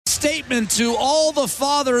Statement to all the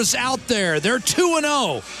fathers out there. They're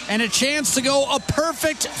 2-0 and a chance to go a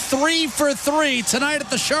perfect 3 for 3 tonight at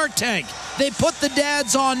the Shark Tank. They put the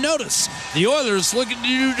dads on notice. The Oilers looking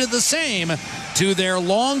to do the same to their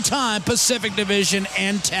longtime Pacific Division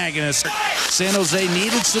antagonists. San Jose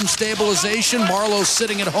needed some stabilization. Marleau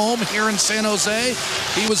sitting at home here in San Jose.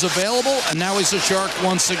 He was available, and now he's a Shark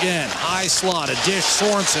once again. High slot, a dish,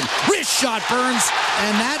 Sorensen. Wrist shot, Burns,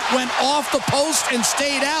 and that went off the post and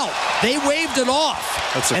stayed out. They waved it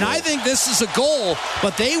off. And I think this is a goal,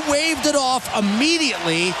 but they waved it off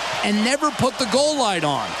immediately and never put the goal light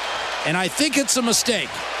on. And I think it's a mistake.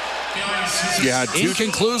 Yeah,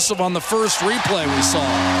 inconclusive on the first replay we saw.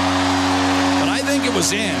 But I think it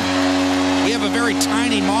was in. We have a very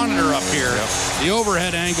tiny monitor up here. Yep. The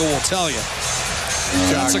overhead angle will tell you.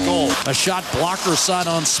 That's a goal. A shot blocker side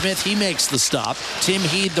on Smith. He makes the stop. Tim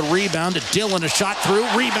Heed the rebound to Dillon. A shot through.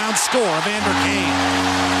 Rebound score. Evander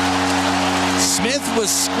Kane. Smith was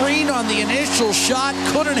screened on the initial shot.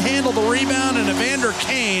 Couldn't handle the rebound. And Evander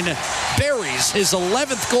Kane buries his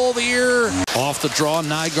 11th goal of the year. Off the draw.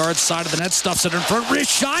 Nygaard side of the net. Stuffs it in front. Wrist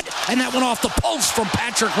shot. And that went off the post from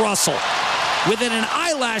Patrick Russell. Within an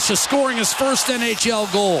eyelash of scoring his first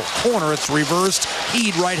NHL goal. Corner, it's reversed.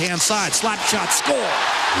 Heed right-hand side. Slap shot, score.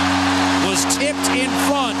 Was tipped in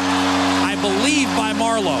front, I believe, by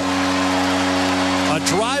Marleau. A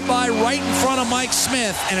drive-by right in front of Mike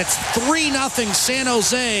Smith, and it's 3-0 San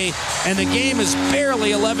Jose, and the game is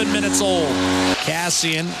barely 11 minutes old.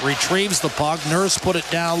 Kassian retrieves the puck. Nurse put it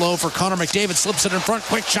down low for Connor McDavid. Slips it in front.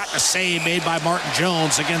 Quick shot and a save made by Martin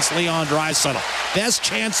Jones against Leon Draisaitl. Best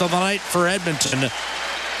chance of the night for Edmonton.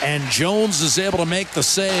 And Jones is able to make the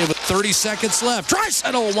save with 30 seconds left.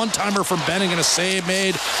 Draisaitl, a one-timer from Benning and a save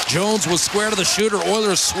made. Jones was square to the shooter.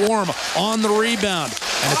 Oilers swarm on the rebound.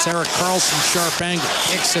 And it's Erik Karlsson, sharp angle.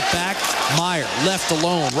 Kicks it back. Meyer left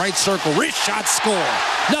alone. Right circle. Wrist shot, score.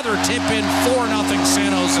 Another tip in. 4-0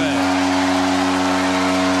 San Jose.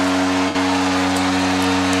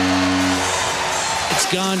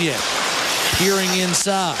 It's Gagne peering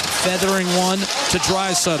inside. Feathering one to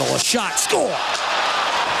Draisaitl. A shot, score.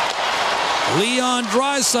 Leon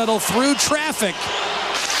Draisaitl through traffic.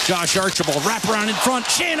 Josh Archibald wraparound in front.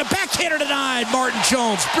 Shannon, backhander denied. Martin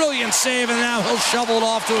Jones, brilliant save, and now he'll shovel it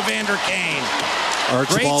off to Evander Kane.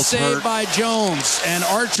 Great save by Jones, and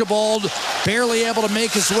Archibald barely able to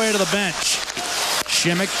make his way to the bench.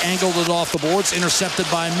 Shimmick angled it off the boards, intercepted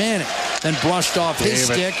by Manning, then brushed off his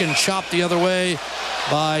stick and chopped the other way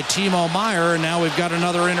by Timo Meyer. And now we've got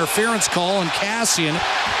another interference call, and Kassian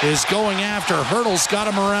is going after Hurdle's got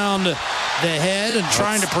him around the head and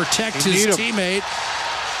trying to protect his teammate.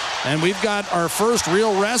 And we've got our first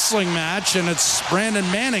real wrestling match, and it's Brandon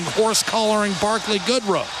Manning horse-collaring Barclay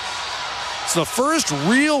Goodrow. It's the first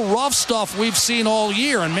real rough stuff we've seen all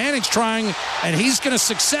year, and Manning's trying, and he's going to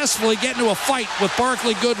successfully get into a fight with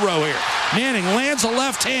Barclay Goodrow here. Manning lands a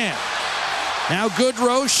left hand. Now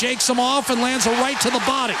Goodrow shakes him off and lands a right to the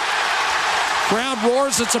body. Crowd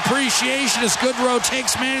roars its appreciation as Goodrow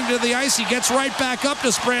takes Manning to the ice. He gets right back up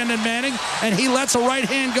to Brandon Manning, and he lets a right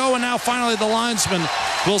hand go, and now finally the linesman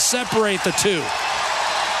will separate the two.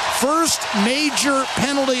 First major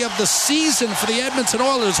penalty of the season for the Edmonton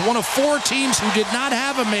Oilers, one of 4 teams who did not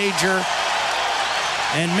have a major.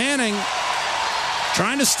 And Manning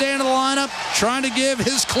trying to stay in the lineup, trying to give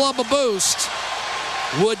his club a boost,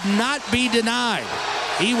 would not be denied.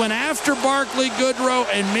 He went after Barclay Goodrow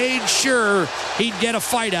and made sure he'd get a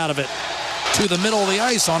fight out of it. To the middle of the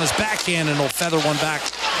ice on his backhand, and he'll feather one back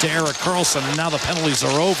to Erik Karlsson, and now the penalties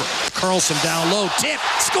are over. Karlsson down low, tip,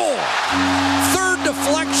 score! Third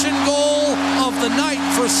deflection goal of the night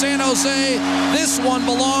for San Jose. This one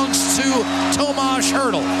belongs to Tomas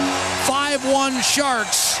Hertl. 5-1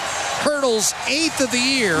 Sharks. Hertl's 8th of the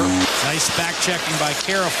year. Nice back-checking by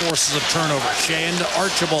Kara, forces a turnover. Sheahan to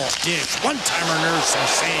Archibald. Dish. One-timer Nurse and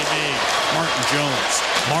save big. Martin Jones.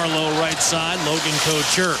 Marleau right side. Logan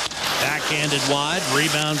Couture. Backhanded wide.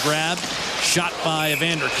 Rebound grab. Shot by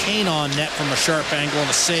Evander Kane on net from a sharp angle, and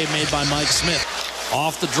a save made by Mike Smith.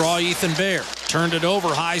 Off the draw, Ethan Bear. Turned it over,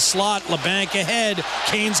 high slot, LeBanc ahead.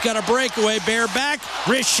 Kane's got a breakaway, Bear back,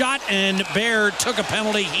 wrist shot, and Bear took a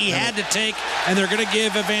penalty he had to take, and they're going to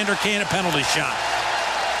give Evander Kane a penalty shot.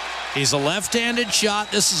 He's a left-handed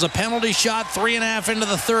shot. This is a penalty shot, 3.5 into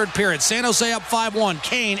the third period. San Jose up 5-1.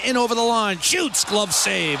 Kane in over the line, shoots, glove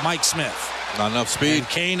save, Mike Smith. Not enough speed. And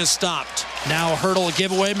Kane is stopped. Now Hertl, a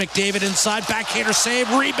giveaway, McDavid inside, backhander save,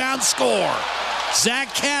 rebound, score. Zach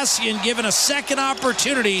Kassian given a second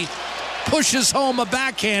opportunity, pushes home a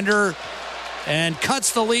backhander, and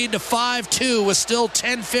cuts the lead to 5-2 with still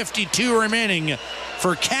 10:52 remaining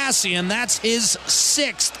for Kassian. That's his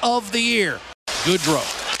 6th of the year. Goodrow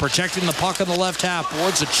protecting the puck on the left half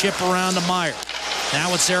boards. A chip around to Meyer.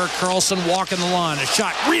 Now it's Erik Karlsson walking the line. A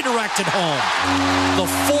shot redirected home. The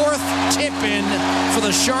 4th tip-in for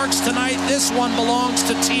the Sharks tonight. This one belongs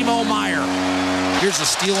to Timo Meyer. Here's a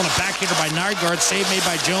steal and a backhander by Nygard. Save made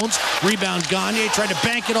by Jones. Rebound Gagne. Tried to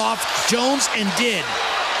bank it off Jones and did.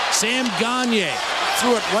 Sam Gagne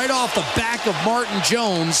threw it right off the back of Martin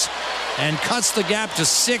Jones and cuts the gap to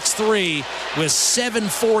 6-3 with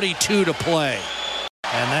 7:42 to play.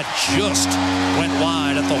 And that just went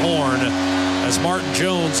wide at the horn as Martin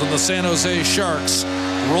Jones and the San Jose Sharks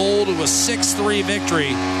rolled to a 6-3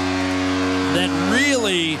 victory that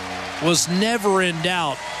really was never in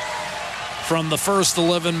doubt from the first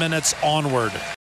 11 minutes onward.